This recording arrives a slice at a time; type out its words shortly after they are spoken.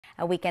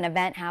A weekend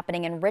event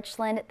happening in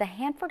Richland, the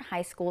Hanford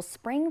High School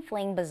Spring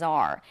Fling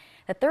Bazaar.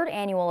 The third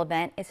annual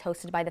event is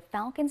hosted by the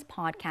Falcon's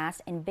Podcast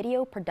and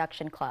Video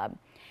Production Club.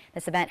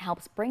 This event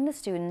helps bring the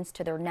students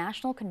to their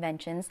national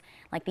conventions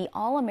like the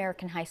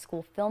All-American High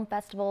School Film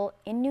Festival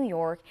in New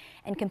York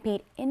and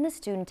compete in the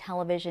Student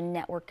Television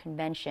Network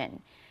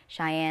Convention.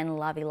 Cheyenne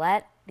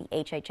Laviolette, the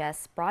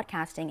HHS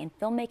broadcasting and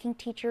filmmaking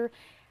teacher,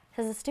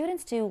 says the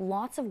students do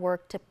lots of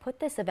work to put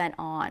this event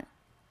on.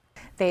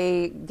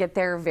 They get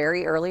there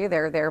very early.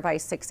 They're there by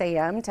 6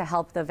 a.m. to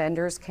help the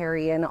vendors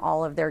carry in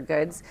all of their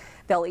goods.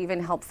 They'll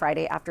even help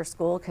Friday after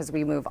school because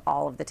we move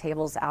all of the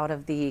tables out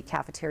of the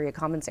cafeteria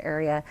commons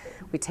area.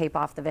 We tape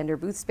off the vendor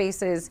booth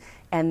spaces,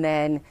 and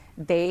then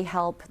they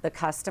help the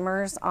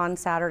customers on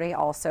Saturday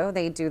also.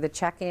 They do the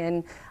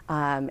check-in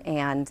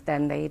and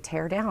then they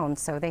tear down.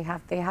 So they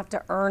have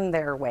to earn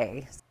their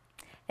way.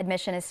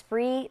 Admission is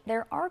free.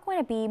 There are going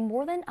to be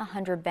more than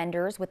 100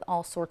 vendors with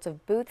all sorts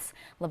of booths.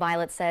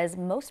 LaViolette says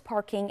most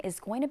parking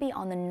is going to be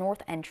on the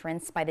north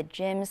entrance by the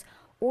gyms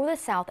or the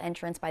south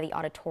entrance by the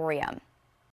auditorium.